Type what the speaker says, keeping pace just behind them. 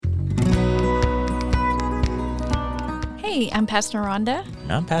Hey, I'm Pastor Rhonda.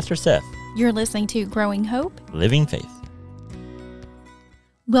 And I'm Pastor Seth. You're listening to Growing Hope, Living Faith.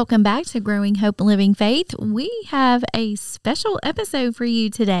 Welcome back to Growing Hope, Living Faith. We have a special episode for you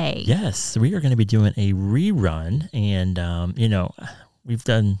today. Yes, we are going to be doing a rerun, and we've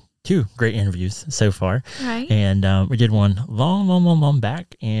done 2 great interviews so far, Right. And we did one long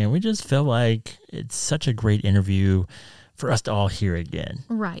back, and we just feel like it's such a great interview for us to all hear again.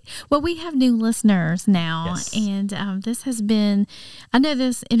 Right. Well, we have new listeners now, Yes. and this has been, I know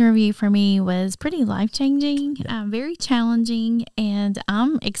this interview for me was pretty life-changing, very challenging, and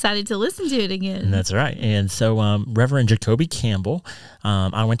I'm excited to listen to it again. And that's right. And so Reverend Jacobi Campbell,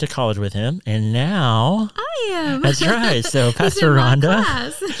 I went to college with him, and now... I am. That's right. So Pastor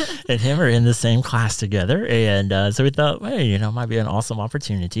Rhonda and him are in the same class together. And so we thought, hey, it might be an awesome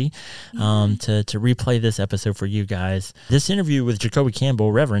opportunity to replay this episode for you guys. This interview with Jacobi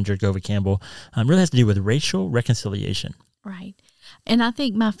Campbell, Reverend Jacobi Campbell, really has to do with racial reconciliation. Right. And I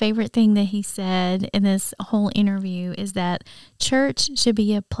think my favorite thing that he said in this whole interview is that church should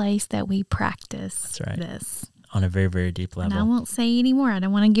be a place that we practice this. On a very, very deep level. And I won't say any more. I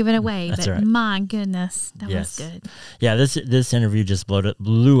don't want to give it away. That's but right. My goodness, that was good. Yeah, this interview just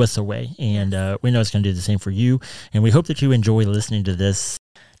blew us away. And we know it's going to do the same for you. And we hope that you enjoy listening to this.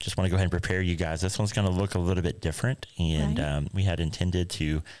 Just want to go ahead and prepare you guys. This one's going to look a little bit different. And we had intended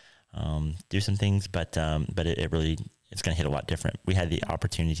to do some things, but it really, it's going to hit a lot different. We had the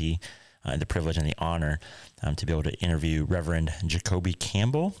opportunity, the privilege and the honor to be able to interview Reverend Jacobi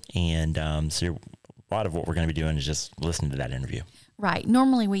Campbell. And so a lot of what we're going to be doing is just listening to that interview. Right.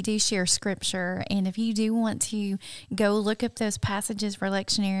 Normally we do share scripture, and if you do want to go look up those passages for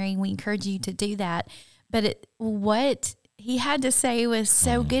lectionary, we encourage you to do that. But what he had to say was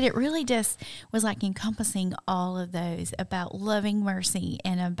so good. It really just was like encompassing all of those about loving mercy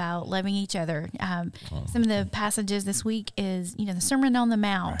and about loving each other. Some of the passages this week is, the Sermon on the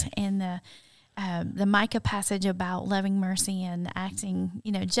Mount, and the Micah passage about loving mercy and acting,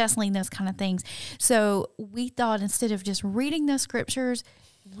 justly, those kind of things. So we thought instead of just reading those scriptures,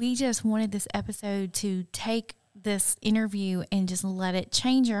 we just wanted this episode to take this interview and just let it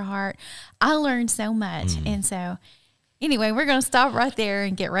change your heart. I learned so much. And so anyway, we're going to stop right there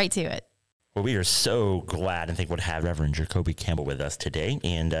and get right to it. Well, we are so glad and thankful to have Reverend Jacobi Campbell with us today.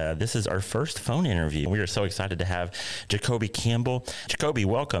 And this is our first phone interview. We are so excited to have Jacobi Campbell. Jacobi,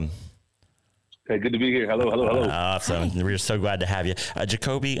 welcome. Hey, good to be here. Hello. Awesome. Hi. We're so glad to have you.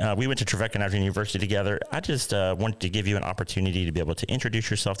 Jacobi, we went to Trevecca National University together. I just wanted to give you an opportunity to be able to introduce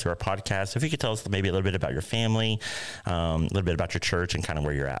yourself to our podcast. So if you could tell us maybe a little bit about your family, a little bit about your church, and kind of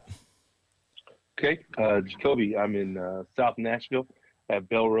where you're at. Okay. Jacobi, I'm in South Nashville at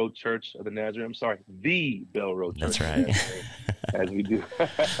Bell Road Church of the Nazarene. I'm sorry, the Bell Road Church. That's right. As we do.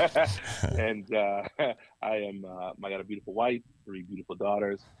 And I got a beautiful wife, 3 beautiful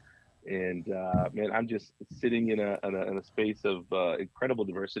daughters. And man, I'm just sitting in a space of incredible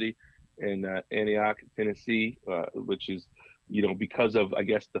diversity in Antioch, Tennessee, which is, because of, I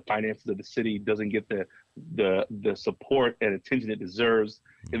guess, the finances of the city doesn't get the support and attention it deserves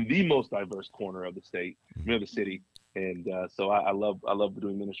in the most diverse corner of the state, of the city. And so I love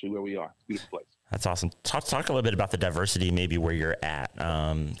doing ministry where we are. It's a beautiful place. That's awesome. Talk a little bit about the diversity, maybe where you're at.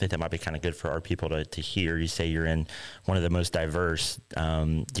 I think that might be kind of good for our people to hear. You say you're in one of the most diverse.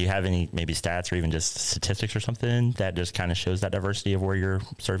 Do you have any maybe stats or even just statistics or something that just kind of shows that diversity of where you're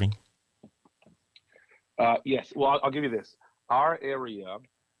serving? Yes. Well, I'll give you this. Our area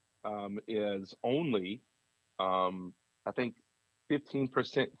is only, I think,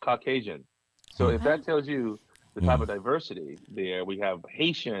 15% Caucasian. So if that tells you the type of diversity there, we have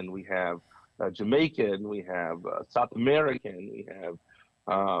Haitian, we have Jamaican, we have South American, we have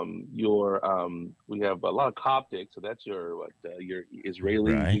we have a lot of Coptic, so that's your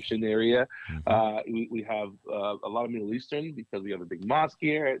Israeli Egyptian area. We have a lot of Middle Eastern because we have a big mosque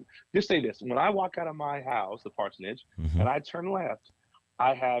here. And just say this: when I walk out of my house, the parsonage, and I turn left,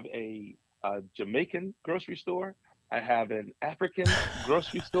 I have a Jamaican grocery store. I have an African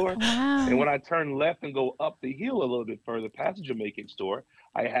grocery store. Wow. And when I turn left and go up the hill a little bit further past the Jamaican store,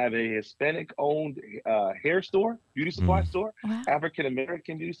 I have a Hispanic-owned hair store, beauty supply store,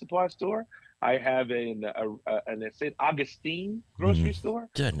 African-American beauty supply store. I have an St. Augustine grocery store.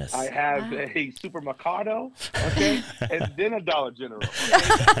 Goodness. I have a Supermercado, okay, and then a Dollar General.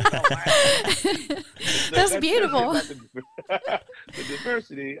 That's beautiful. The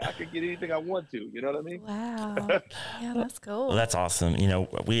diversity, I can get anything I want to. You know what I mean? Wow. Yeah, that's cool. Well, that's awesome.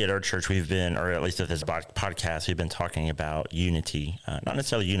 We at our church, we've been, or at least with this podcast, we've been talking about unity, not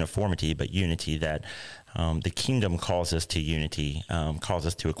necessarily uniformity, but unity, that the kingdom calls us to unity, calls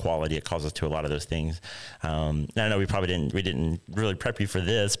us to equality. It calls us to a lot of those things. I know we didn't really prep you for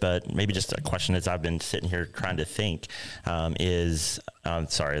this, but maybe just a question as I've been sitting here trying to think is,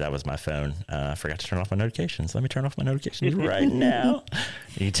 sorry, that was my phone. I forgot to turn off my notifications. Let me turn off my notifications right now.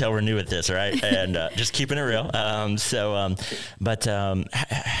 You can tell we're new at this, right? And just keeping it real.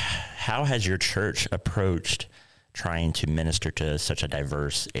 How has your church approached trying to minister to such a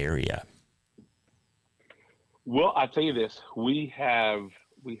diverse area? Well, I'll tell you this: we have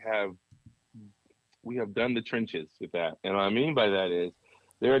done the trenches with that, and what I mean by that is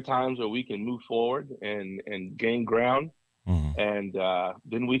there are times where we can move forward and gain ground, and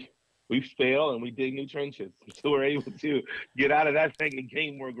then we fail and we dig new trenches, so we're able to get out of that thing and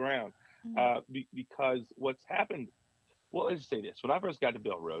gain more ground. Because what's happened. Well, let's say this: when I first got to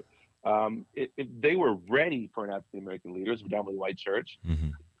Bell Road, they were ready for an African American leader. It's a predominantly white church.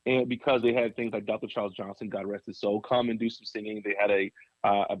 And because they had things like Dr. Charles Johnson, God rest his soul, come and do some singing. They had a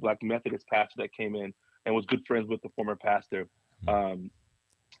Black Methodist pastor that came in and was good friends with the former pastor. So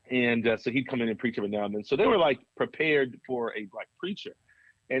he'd come in and preach every now and then. So they were like prepared for a Black preacher.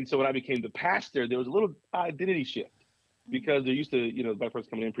 And so when I became the pastor, there was a little identity shift because they're used to, the Black person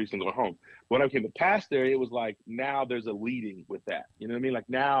coming in, preaching, and going home. When I became the pastor, it was like, now there's a leading with that. You know what I mean? Like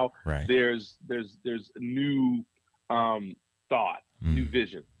now there's new thought, new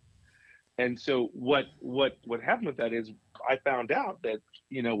vision. And so what happened with that is I found out that,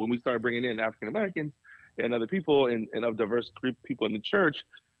 when we started bringing in African Americans and other people and of diverse group people in the church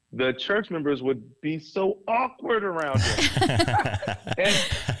members would be so awkward around it.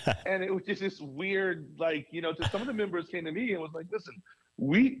 and it was just this weird, so some of the members came to me and was like, listen,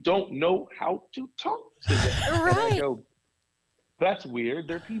 we don't know how to talk to them. Right. And I go, that's weird.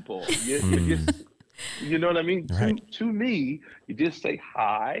 They're people. You know what I mean? Right. To me, you just say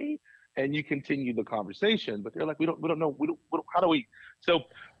hi and you continue the conversation. But they're like, we don't know. How do we? So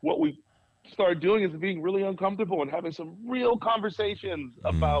what we started doing is being really uncomfortable and having some real conversations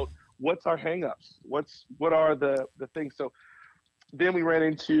about what's our hangups, what are the things. So then we ran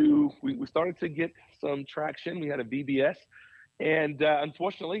into, we started to get some traction. We had a VBS, and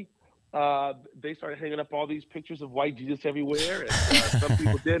unfortunately, they started hanging up all these pictures of white Jesus everywhere, and some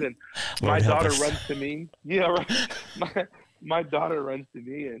people did. And my daughter runs to me. Yeah, right. My daughter runs to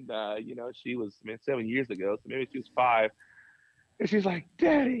me, and she was 7 years ago, so maybe she was 5, and she's like,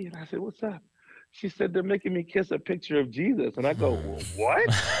 "Daddy," and I said, "What's up?" She said, "They're making me kiss a picture of Jesus," and I go, well,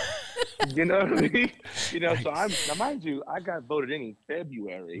 "What?" You know what I mean? Right. So now mind you, I got voted in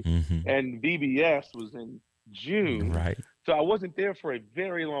February, and VBS was in June. Right. So I wasn't there for a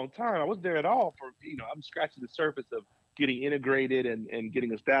very long time. I wasn't there at all for, I'm scratching the surface of getting integrated and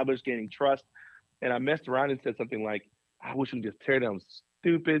getting established, gaining trust. And I messed around and said something like, I wish we could just tear them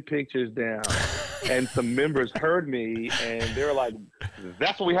stupid pictures down. And some members heard me and they were like,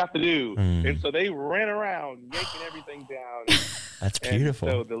 that's what we have to do. And so they ran around yanking everything down. That's beautiful.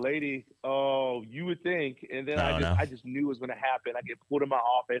 And so the lady, you would think, and then I just knew it was going to happen. I get pulled in my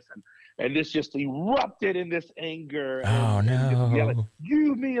office and this just erupted in this anger. And just yelling,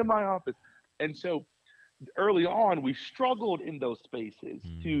 you, me in my office. And so early on, we struggled in those spaces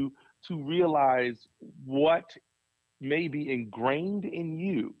to realize what may be ingrained in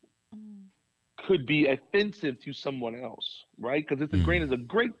you could be offensive to someone else, right? Because it's ingrained as a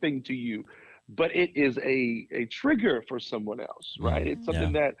great thing to you, but it is a trigger for someone else, right? It's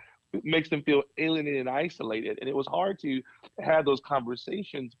something that makes them feel alienated and isolated. And it was hard to have those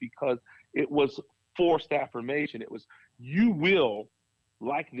conversations because it was forced affirmation. It was, you will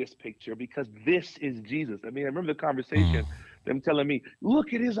like this picture because this is Jesus. I mean, I remember the conversation, them telling me,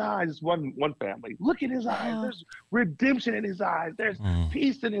 look at his eyes, one family, look at his eyes. There's redemption in his eyes. There's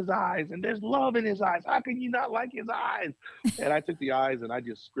peace in his eyes. And there's love in his eyes. How can you not like his eyes? And I took the eyes and I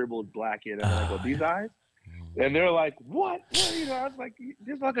just scribbled black in it. And I go, these eyes? And they're like, what? Well, I was like,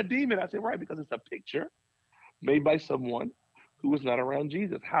 just like a demon. I said, right, because it's a picture made by someone who was not around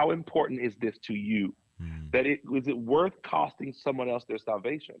Jesus. How important is this to you? That is it worth costing someone else their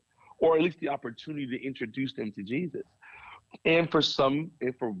salvation, or at least the opportunity to introduce them to Jesus? And for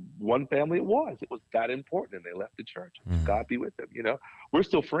one family, it was that important, and they left the church. God be with them. We're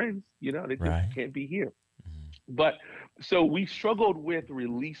still friends. They just can't be here. But so we struggled with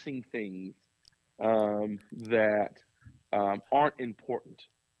releasing things that aren't important.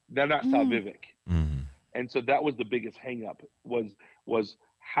 They're not salvific. And so that was the biggest hang up was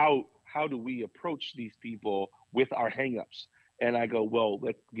how do we approach these people with our hangups? And I go, well,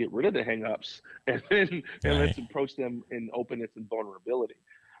 let's get rid of the hangups and let's approach them in openness and vulnerability.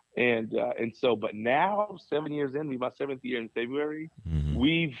 And so, but now 7 years in, be my 7th year in February, Mm-hmm.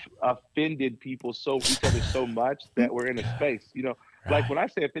 we've offended each other so much that we're in a space, like Right. when I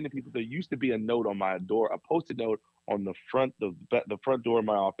say offended people, there used to be a note on my door, a post-it note on the front door of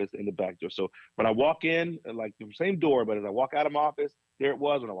my office and the back door. So when I walk in, like the same door, but as I walk out of my office, there it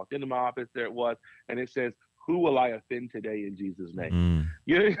was. When I walked into my office, there it was, and it says, "Who will I offend today in Jesus' name?" Mm.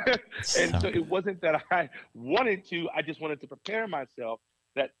 You know? And So so it wasn't that I wanted to; I just wanted to prepare myself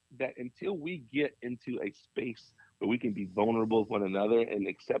that until we get into a space where we can be vulnerable with one another and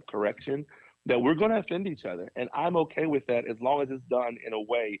accept correction, that we're going to offend each other. And I'm okay with that as long as it's done in a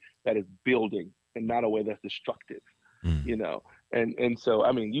way that is building and not a way that's destructive, mm. you know. And so,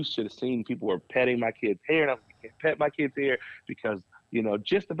 I mean, you should have seen people were petting my kids' hair, and I was like, "You can't pet my kids' hair," because,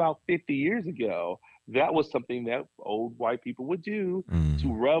 just about 50 years ago, that was something that old white people would do to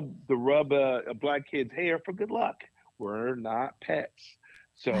Mm. rub a black kid's hair for good luck. We're not pets.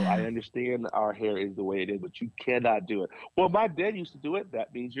 So I Wow. understand our hair is the way it is, but you cannot do it. Well, my dad used to do it.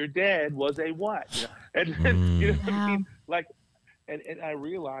 That means your dad was a what? And then, you know Mm. what I mean? Wow. Like, and I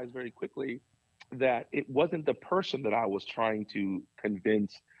realized very quickly that it wasn't the person that I was trying to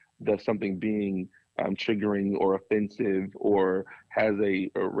convince that something being triggering or offensive or has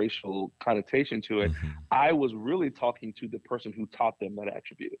a racial connotation to it. Mm-hmm. I was really talking to the person who taught them that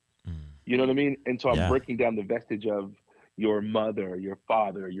attribute. Mm. You know what I mean? And so I'm Yeah. breaking down the vestige of your mother, your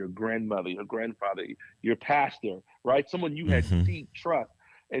father, your grandmother, your grandfather, your pastor, right? Someone you had Mm-hmm. deep trust.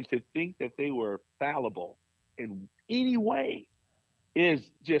 And to think that they were fallible in any way is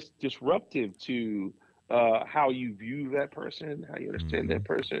just disruptive to how you view that person, how you understand Mm-hmm. that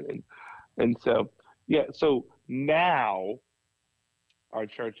person. And so, yeah, so now our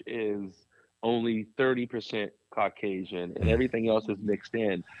church is only 30% Caucasian and Mm. everything else is mixed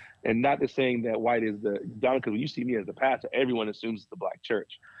in. And not to saying that white is the dominant, because when you see me as the pastor, everyone assumes it's the black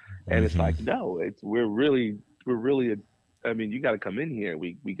church. And it's Mm-hmm. like, no, we're really, I mean, you got to come in here.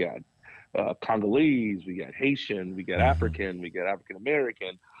 We got Congolese, we got Haitian, we got Mm-hmm. African, we got African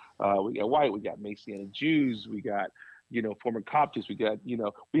American, we got white, we got Messianic Jews, we got, former Coptics,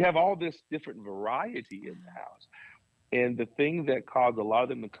 we have all this different variety in the house. And the thing that caused a lot of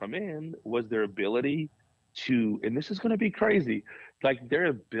them to come in was their ability to, and this is going to be crazy, like their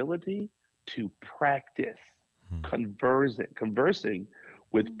ability to practice conversing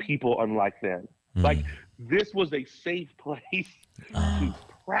with people unlike them. Mm. Like this was a safe place Wow. to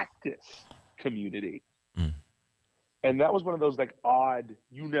practice community. Mm. And that was one of those like odd,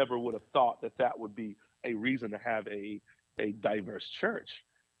 you never would have thought that that would be a reason to have a diverse church,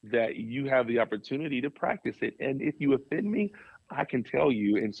 that you have the opportunity to practice it. And if you offend me, I can tell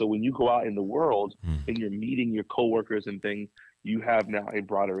you. And so when you go out in the world Mm. and you're meeting your coworkers and things, you have now a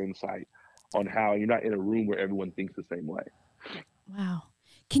broader insight on how you're not in a room where everyone thinks the same way. Wow.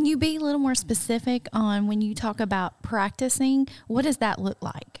 Can you be a little more specific on when you talk about practicing? What does that look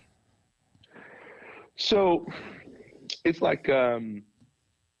like? So it's like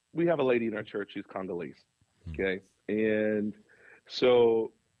we have a lady in our church who's Congolese. Okay. And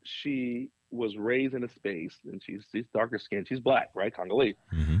so she was raised in a space, and she's darker skinned. She's black, right? Congolese.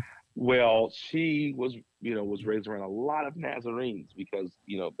 Mm-hmm. Well, she was raised around a lot of Nazarenes because,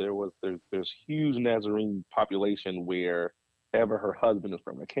 there's huge Nazarene population wherever her husband is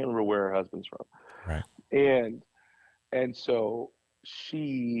from. I can't remember where her husband's from. Right. And and so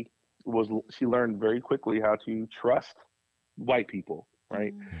she learned very quickly how to trust white people,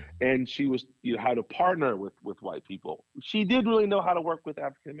 right? And she was, how to partner with white people. She didn't really know how to work with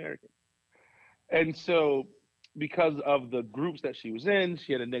African Americans. And so, because of the groups that she was in,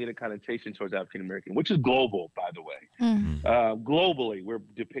 she had a negative connotation towards African American, which is global, by the way. Mm. Mm. Globally,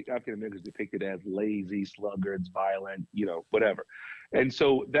 African Americans depicted as lazy, sluggards, violent, whatever. And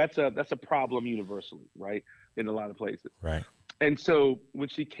so that's a problem universally, right, in a lot of places. Right. And so when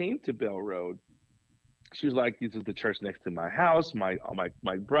she came to Bell Road, she was like, "This is the church next to my house. My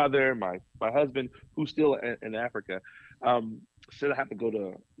brother, my husband, who's still in Africa, said I have to go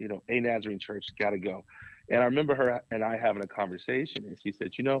to a Nazarene church. Got to go." And I remember her and I having a conversation, and she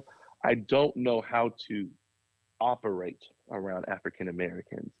said, "I don't know how to operate around African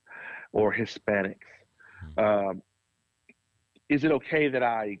Americans or Hispanics. Um, is it okay that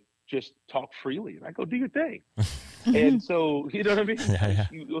I just talk freely?" And I go, "Do your thing." And so, you know what I mean? Yeah, yeah.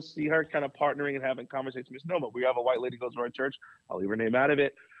 You'll see her kind of partnering and having conversations with Noma. We have a white lady goes to our church. I'll leave her name out of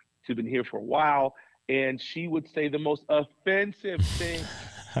it. She's been here for a while. And she would say the most offensive thing.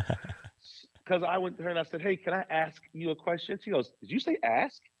 Because I went to her and I said, "Hey, can I ask you a question?" She goes, "Did you say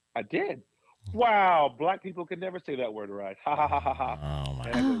ask?" I did. "Wow, black people can never say that word right." Ha ha ha ha ha. Oh my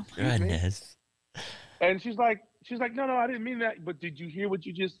And I go, "Excuse me?" goodness. And she's like, She's like, no, I didn't mean that. But did you hear what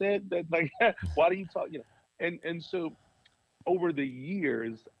you just said? That like, why do you talk? And so over the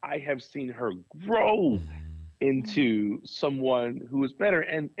years, I have seen her grow into someone who is better,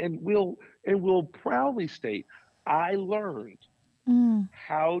 and will proudly state, I learned Mm.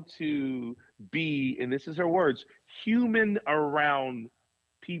 how to be, and this is her words, human around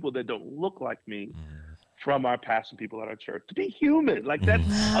people that don't look like me from our past and people at our church. To be human, like that's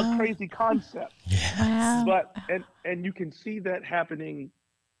a Wow. crazy concept. Yes. Wow. But and you can see that happening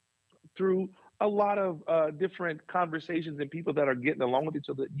through a lot of different conversations and people that are getting along with each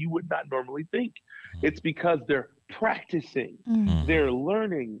other that you would not normally think. It's because they're practicing, Mm. they're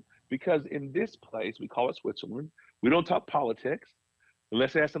learning. Because in this place, we call it Switzerland, we don't talk politics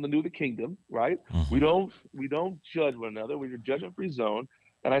unless it has something to do with the kingdom, right? We don't judge one another. We're a judgment-free zone.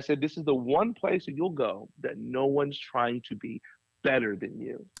 And I said, this is the one place that you'll go that no one's trying to be better than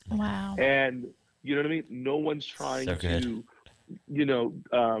you. Wow. And you know what I mean? No one's So trying good. to, you know,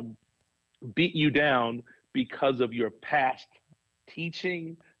 beat you down because of your past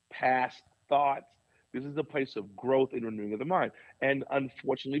teaching, past thoughts. This is a place of growth and renewing of the mind. And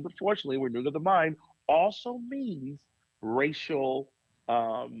unfortunately, but fortunately, renewing of the mind also means racial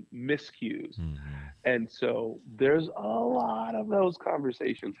miscues. And so there's a lot of those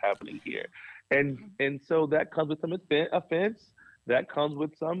conversations happening here. And so that comes with some offense. That comes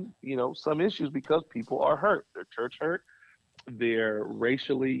with some, some issues because people are hurt. Their church hurt, they're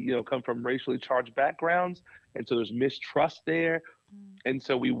racially, come from racially charged backgrounds. And so there's mistrust there. And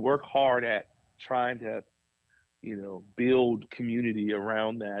so we work hard at trying to, build community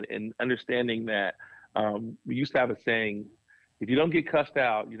around that and understanding that we used to have a saying, if you don't get cussed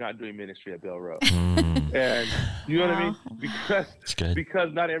out, you're not doing ministry at Bell Road. And you know what I mean?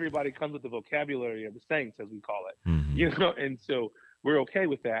 Because not everybody comes with the vocabulary of the saints, as we call it, and so we're okay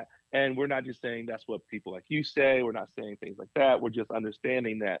with that. And we're not just saying that's what people like you say. We're not saying things like that. We're just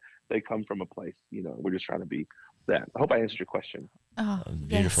understanding that they come from a place, we're just trying to be that. I hope I answered your question. Oh,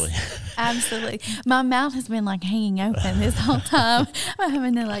 Beautifully. Yes, absolutely. My mouth has been like hanging open this whole time. I'm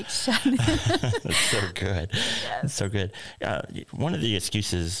having to like shut it. That's so good. That's so good. One of the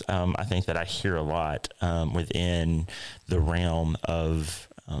excuses I think that I hear a lot within the realm of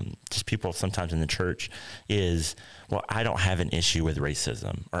just people sometimes in the church is, well, I don't have an issue with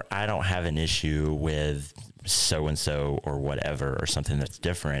racism, or I don't have an issue with so-and-so or whatever, or something that's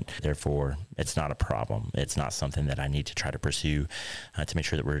different. Therefore, it's not a problem. It's not something that I need to try to pursue to make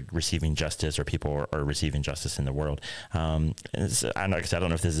sure that we're receiving justice, or people are receiving justice in the world. I don't know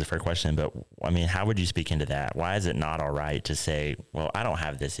if this is a fair question, but I mean, how would you speak into that? Why is it not all right to say, well, I don't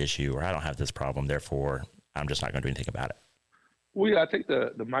have this issue, or I don't have this problem, therefore I'm just not going to do anything about it? Well, yeah, I take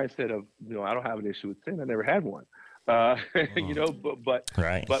the mindset of, I don't have an issue with sin. I never had one.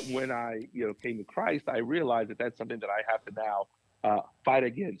 Right. But when I, came to Christ, I realized that that's something that I have to now fight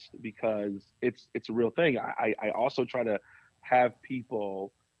against, because it's a real thing. I also try to have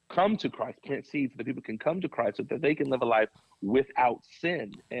people come to Christ, plant seeds so that people can come to Christ so that they can live a life without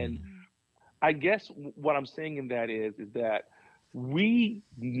sin. And I guess what I'm saying in that is that we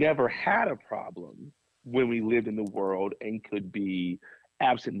never had a problem when we lived in the world and could be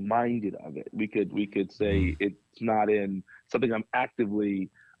absent-minded of it. We could say it's not in something I'm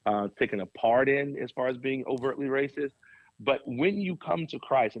actively taking a part in as far as being overtly racist. But when you come to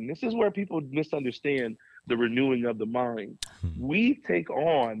Christ, and this is where people misunderstand the renewing of the mind, we take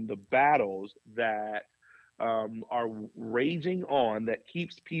on the battles that are raging on that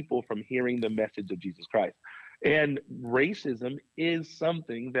keeps people from hearing the message of Jesus Christ. And racism is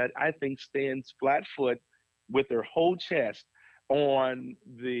something that I think stands flat-foot with their whole chest on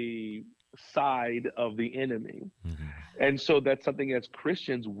the side of the enemy. And so that's something as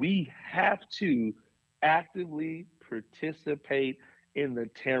Christians, we have to actively participate in the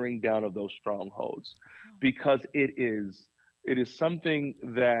tearing down of those strongholds, because it is something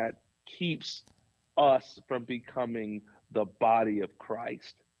that keeps us from becoming the body of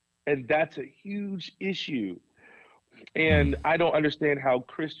Christ. And that's a huge issue. And I don't understand how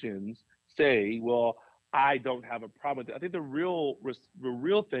Christians say, well, I don't have a problem with it. I think the real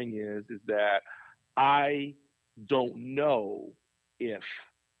thing is that I don't know if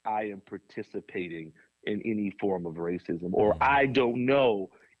I am participating in any form of racism, or I don't know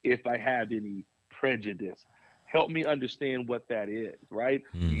if I have any prejudice. Help me understand what that is, right?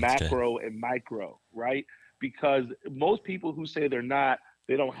 Macro and micro, right? Because most people who say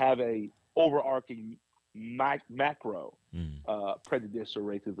they don't have a overarching macro prejudice or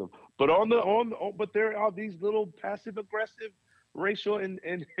racism, but but there are these little passive aggressive racial and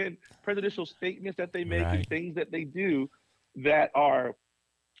prejudicial statements that they make, and things that they do that are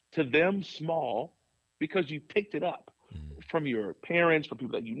to them small, because you picked it up from your parents, from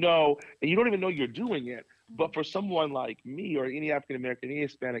people that you know, and you don't even know you're doing it. But for someone like me or any African American, any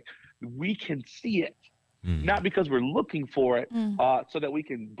Hispanic, we can see it, not because we're looking for it, so that we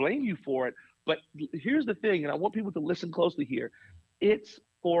can blame you for it. But here's the thing, and I want people to listen closely here. It's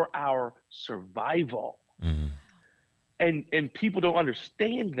for our survival. And people don't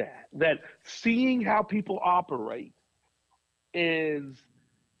understand that seeing how people operate is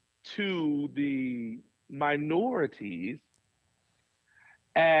to the minorities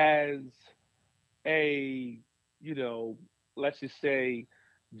as a, let's just say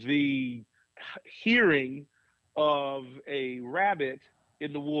the hearing of a rabbit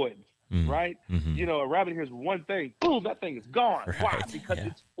in the woods, right? A rabbit hears one thing, boom, that thing is gone. Right. Why? Because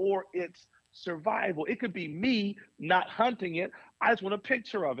it's for its survival. It could be me not hunting it. I just want a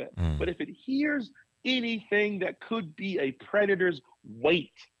picture of it. But if it hears anything that could be a predator's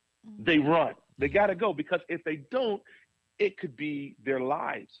weight, they run. They got to go, because if they don't, it could be their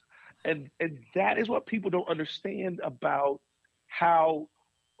lives. And that is what people don't understand about how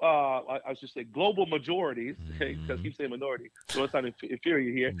I should say global majorities, because I keep saying minority, so it's not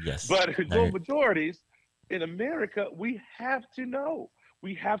inferior here. Yes. But global majorities in America, we have to know.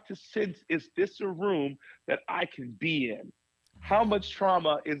 We have to sense, is this a room that I can be in? How much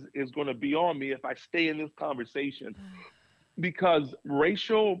trauma is going to be on me if I stay in this conversation? Because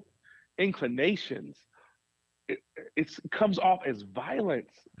racial inclinations, it comes off as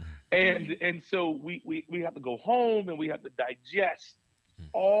violence. And so we have to go home and we have to digest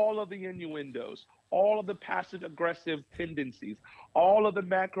all of the innuendos, all of the passive aggressive tendencies, all of the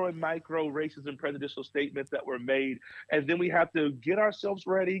macro and micro racist and prejudicial statements that were made. And then we have to get ourselves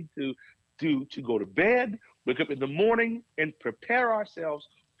ready to go to bed, wake up in the morning, and prepare ourselves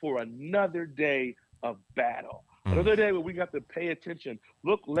for another day of battle. Another day where we have to pay attention,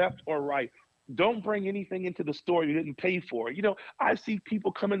 look left or right. Don't bring anything into the store you didn't pay for. I see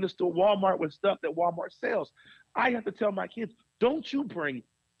people come in the store, Walmart, with stuff that Walmart sells. I have to tell my kids, don't you bring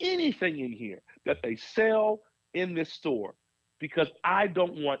anything in here that they sell in this store, because I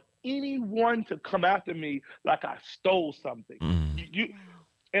don't want anyone to come after me like I stole something. I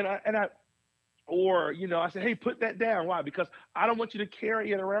say, hey, put that down. Why? Because I don't want you to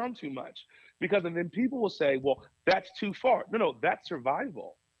carry it around too much. And then people will say, well, that's too far. No, that's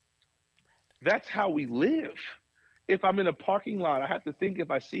survival. That's how we live. If I'm in a parking lot, I have to think,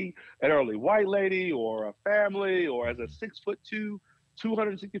 if I see an elderly white lady or a family, or as a 6'2",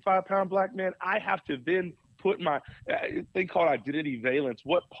 265-pound black man, I have to then put my thing called identity valence.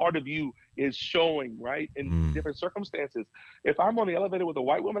 What part of you is showing, right, in different circumstances? If I'm on the elevator with a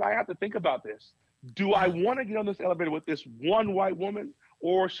white woman, I have to think about this. Do I want to get on this elevator with this one white woman,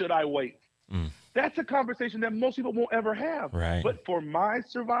 or should I wait? That's a conversation that most people won't ever have. Right. But for my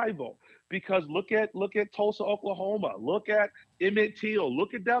survival, because look at Tulsa, Oklahoma, look at Emmett Till,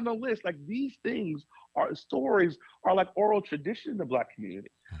 look at down the list. Like, these things stories are like oral tradition in the Black community.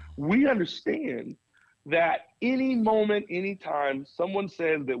 We understand that any moment, anytime someone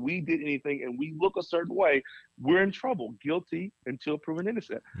says that we did anything and we look a certain way, we're in trouble, guilty until proven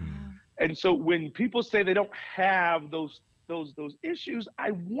innocent. And so when people say they don't have those issues,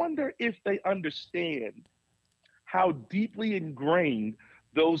 I wonder if they understand how deeply ingrained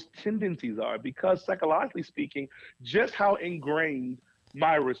those tendencies are, because psychologically speaking, just how ingrained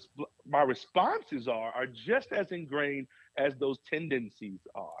my responses are just as ingrained as those tendencies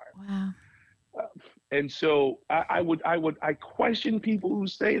are. Wow. And so I question people who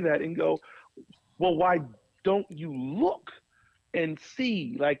say that and go, well, why don't you look and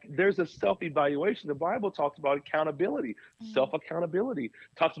see? Like, there's a self-evaluation. The Bible talks about accountability, self-accountability,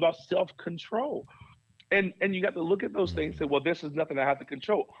 talks about self-control. And you got to look at those things and say, well, this is nothing I have to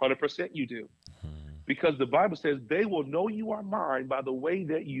control. 100% you do. Because the Bible says they will know you are mine by the way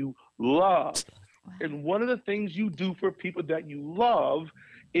that you love. Wow. And one of the things you do for people that you love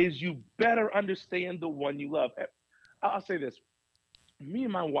is you better understand the one you love. I'll say this. Me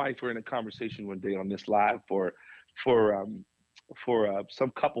and my wife were in a conversation one day on this live for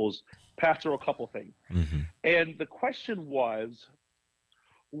some couples, pastoral couple thing. And the question was,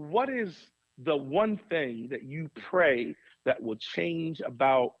 what is the one thing that you pray that will change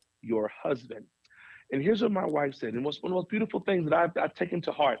about your husband? And here's what my wife said, and what's one of the most beautiful things that I've taken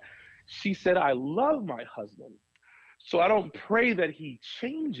to heart. She said, I love my husband, so I don't pray that he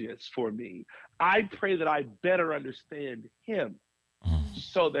changes for me. I pray that I better understand him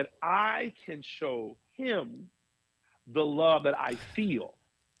so that I can show him the love that I feel.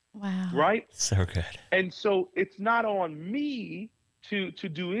 Wow. Right? So good. And so it's not on me to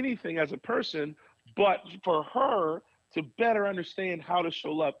do anything as a person, but for her to better understand how to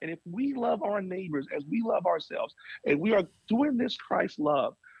show love. And if we love our neighbors as we love ourselves, and we are doing this Christ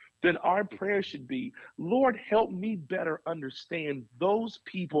love, then our prayer should be, Lord, help me better understand those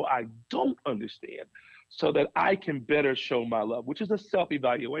people I don't understand so that I can better show my love, which is a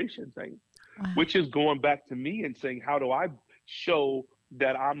self-evaluation thing, Wow. which is going back to me and saying, how do I show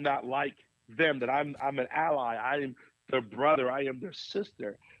that I'm not like them, that I'm an ally, I am their brother, I am their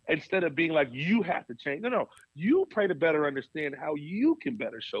sister, instead of being like, you have to change. No, you pray to better understand how you can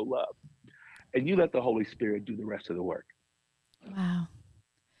better show love, and you let the Holy Spirit do the rest of the work. Wow.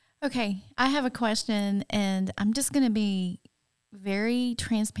 Okay, I have a question, and I'm just going to be very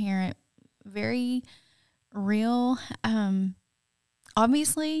transparent, very real.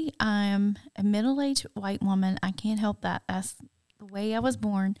 Obviously, I'm a middle-aged white woman. I can't help that. That's the way I was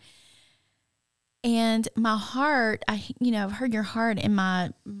born. And my heart, I've heard your heart, and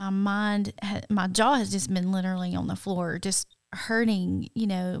my mind, my jaw has just been literally on the floor, just hurting,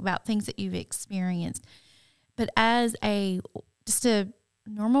 about things that you've experienced. But as just a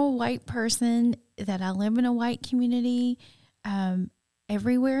normal white person, that I live in a white community,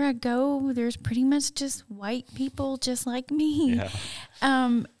 everywhere I go, there's pretty much just white people just like me. Yeah.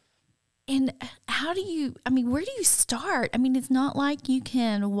 And where do you start? It's not like you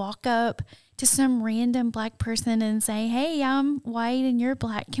can walk up to some random black person and say, hey, I'm white and you're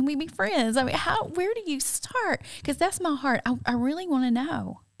black. Can we be friends? Where do you start? Because that's my heart. I really want to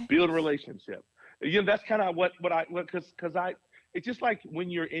know. Build a relationship. That's kind of because it's just like when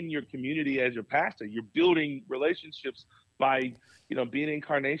you're in your community as your pastor, you're building relationships by, being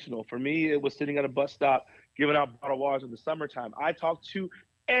incarnational. For me, it was sitting at a bus stop, giving out bottled waters in the summertime. I talked to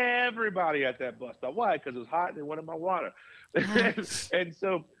everybody at that bus stop. Why? Because it was hot and they wanted my water. And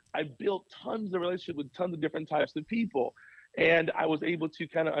so I built tons of relationships with tons of different types of people. And I was able to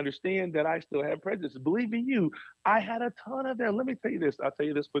kind of understand that I still have prejudice. Believe me, I had a ton of them. Let me tell you this. I'll tell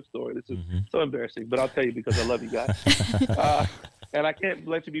you this quick story. This is so embarrassing, but I'll tell you because I love you guys. And I can't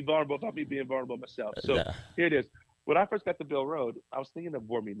let you be vulnerable without me being vulnerable myself. So Here it is. When I first got to Bill Road, I was thinking of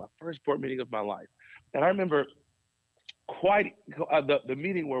board meeting, my first board meeting of my life. And I remember the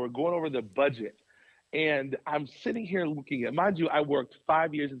meeting where we're going over the budget. And I'm sitting here looking at, mind you, I worked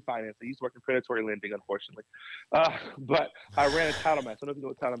 5 years in finance. I used to work in predatory lending, unfortunately. But I ran a title max. I don't know if you know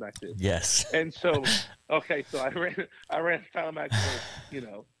what title max is. Yes. And so I ran title max for,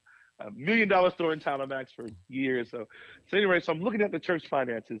 $1 million store in title max for years. So anyway, so I'm looking at the church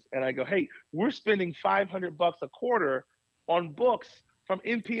finances and I go, hey, we're spending $500 a quarter on books from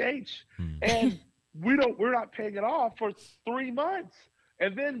NPH. And we're not paying it off for 3 months.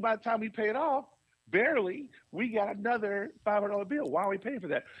 And then by the time we pay it off, barely, we got another $500 bill. Why are we paying for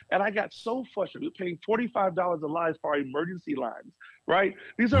that? And I got so frustrated. We're paying $45 a line for our emergency lines, right?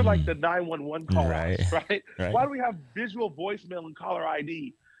 These are like the 911 call outs, right? Why do we have visual voicemail and caller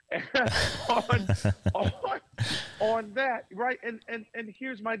ID on that, right? And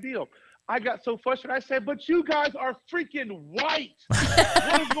here's my deal. I got so frustrated. I said, but you guys are freaking white.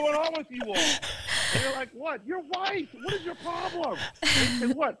 What is going on with you all? And they're like, what? You're white. What is your problem? They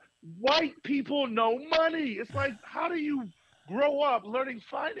said, what? White people know money. It's like, how do you grow up learning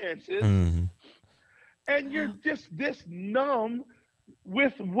finances and you're just this numb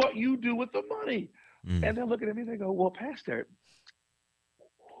with what you do with the money? And they're looking at me, they go, well, Pastor,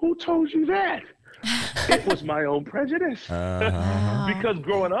 who told you that? It was my own prejudice. Because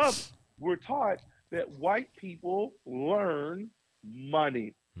growing up, we're taught that white people learn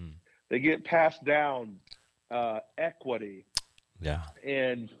money. They get passed down equity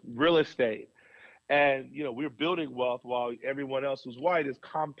and real estate. And, we're building wealth while everyone else who's white is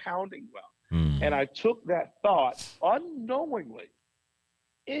compounding wealth. And I took that thought unknowingly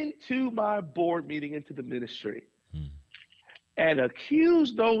into my board meeting, into the ministry, and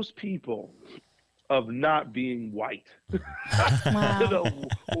accused those people of not being white. Wow. The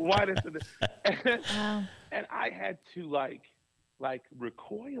whitest of and I had to like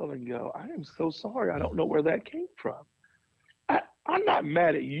recoil and go, I am so sorry. I don't know where that came from. I'm not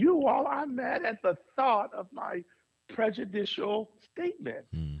mad at you all. I'm mad at the thought of my prejudicial statement.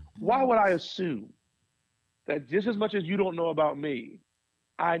 Why would I assume that just as much as you don't know about me,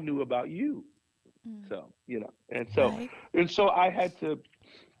 I knew about you? So, and so I had to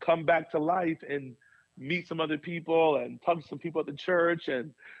come back to life and meet some other people and talk to some people at the church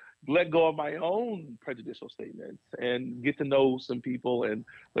and let go of my own prejudicial statements and get to know some people. And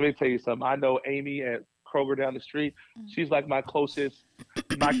let me tell you something. I know Amy at Kroger down the street. She's like my closest,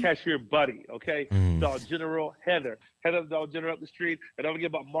 my cashier buddy, okay? Dollar General, Heather the Dollar General up the street. And don't forget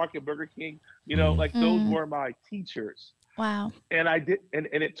about Mark at Burger King. Those were my teachers. Wow. And I did, and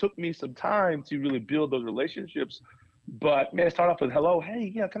it took me some time to really build those relationships But man, start off with hello,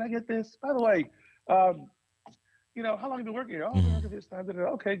 hey, yeah, can I get this? By the way, how long have you been working here? Oh, I've been working this time.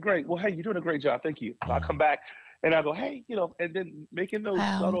 Okay, great. Well, hey, you're doing a great job. Thank you. I'll come back and I'll go, hey, and then making those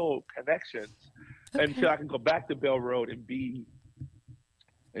subtle connections until I can go back to Bell Road and be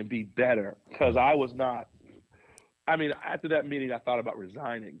better. Because I was not. I mean, after that meeting, I thought about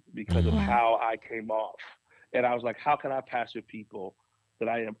resigning because of how I came off, and I was like, how can I pastor people that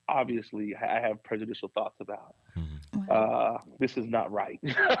I have prejudicial thoughts about? This is not right.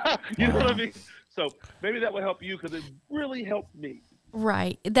 You know what I mean? So maybe that will help you because it really helped me.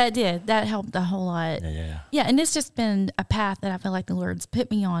 Right. That did. That helped a whole lot. Yeah. And it's just been a path that I feel like the Lord's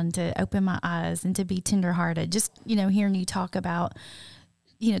put me on to open my eyes and to be tenderhearted. Just, hearing you talk about,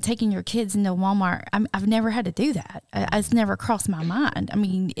 taking your kids into Walmart. I've never had to do that. It's never crossed my mind. I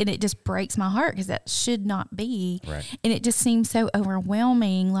mean, and it just breaks my heart because that should not be. Right. And it just seems so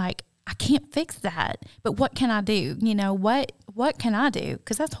overwhelming. Like, I can't fix that, but what can I do? What can I do?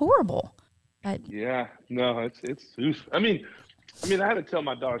 Because that's horrible. But yeah, no, it's. I mean, I had to tell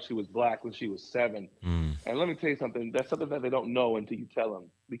my daughter she was black when she was 7, and let me tell you something. That's something that they don't know until you tell them,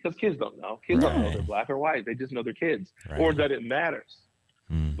 because kids don't know. Kids don't know they're black or white. They just know they're kids, or that it matters.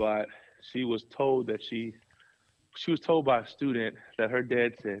 But she was told that she was told by a student that her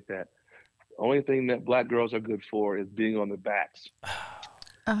dad said that the only thing that black girls are good for is being on their backs.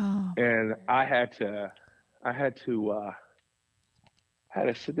 Oh. And I had to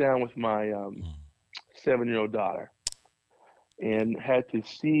sit down with my 7-year-old daughter and had to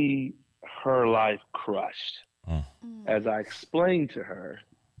see her life crushed as I explained to her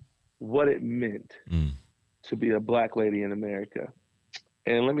what it meant to be a black lady in America.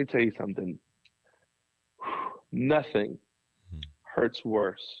 And let me tell you something. Nothing hurts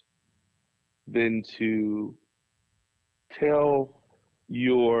worse than to tell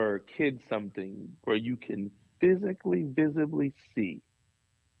your kid something where you can physically, visibly see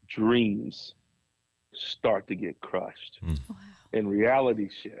dreams start to get crushed and reality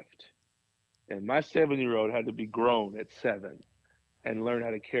shift. And my 7-year-old had to be grown at 7 and learn how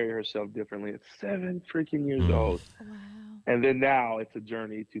to carry herself differently at 7 freaking years old. Wow. And then now it's a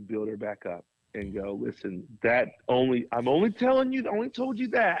journey to build her back up and go, listen, I'm only told you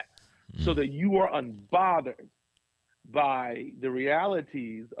that so that you are unbothered by the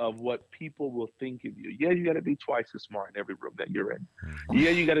realities of what people will think of you. Yeah, you got to be twice as smart in every room that you're in.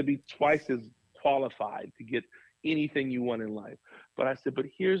 Yeah, you got to be twice as qualified to get anything you want in life. But I said, but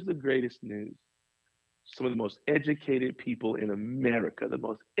here's the greatest news. Some of the most educated people in America, the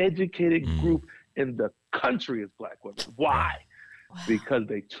most educated group in the country is black women. Why? Wow. Because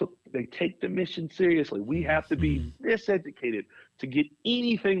they take the mission seriously. We have to be this educated to get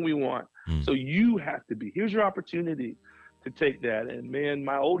anything we want. So you have to be. Here's your opportunity to take that. And man,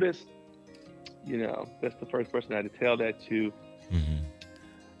 my oldest, that's the first person I had to tell that to.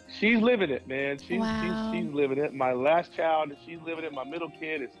 She's living it, man. She's living it. My last child, she's living it. My middle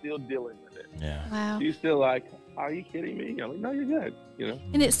kid is still dealing with it. Yeah. Wow. She's still like, are you kidding me? I'm like, no, you're good.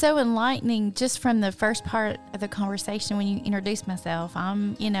 And it's so enlightening just from the first part of the conversation when you introduced myself.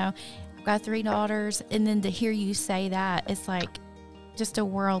 I've got 3 daughters, and then to hear you say that, it's like just a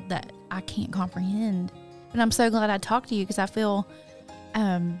world that I can't comprehend. But I'm so glad I talked to you because I feel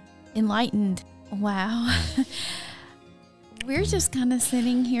enlightened. Wow. We're just kind of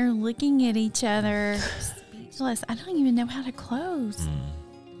sitting here looking at each other, speechless. I don't even know how to close.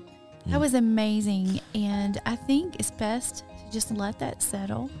 That was amazing. And I think it's best to just let that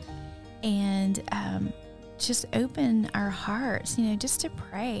settle and just open our hearts, just to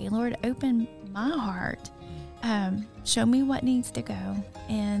pray. Lord, open my heart. Show me what needs to go,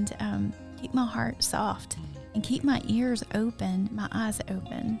 and keep my heart soft and keep my ears open, my eyes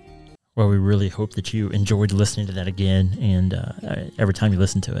open. Well, we really hope that you enjoyed listening to that again. And every time you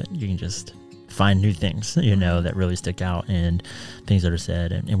listen to it, you can just find new things, that really stick out and things that are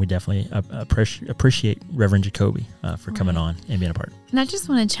said. And we definitely appreciate Reverend Jacobi for coming on and being a part. And I just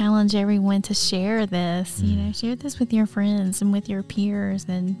want to challenge everyone to share this, share this with your friends and with your peers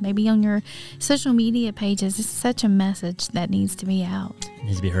and maybe on your social media pages. It's such a message that needs to be out. It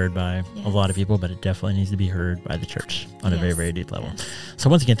needs to be heard by a lot of people, but it definitely needs to be heard by the church on a very, very deep level. Yes. So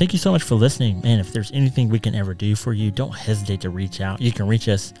once again, thank you so much for listening. Man, if there's anything we can ever do for you, don't hesitate to reach out. You can reach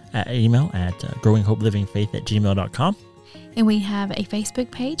us at email at growinghopelivingfaith@gmail.com. And we have a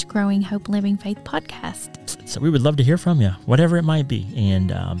Facebook page, Growing Hope Living Faith Podcast. So we would love to hear from you, whatever it might be.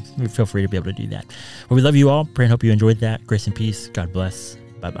 And feel free to be able to do that. Well, we love you all. Pray and hope you enjoyed that. Grace and peace. God bless.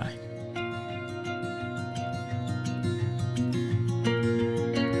 Bye-bye.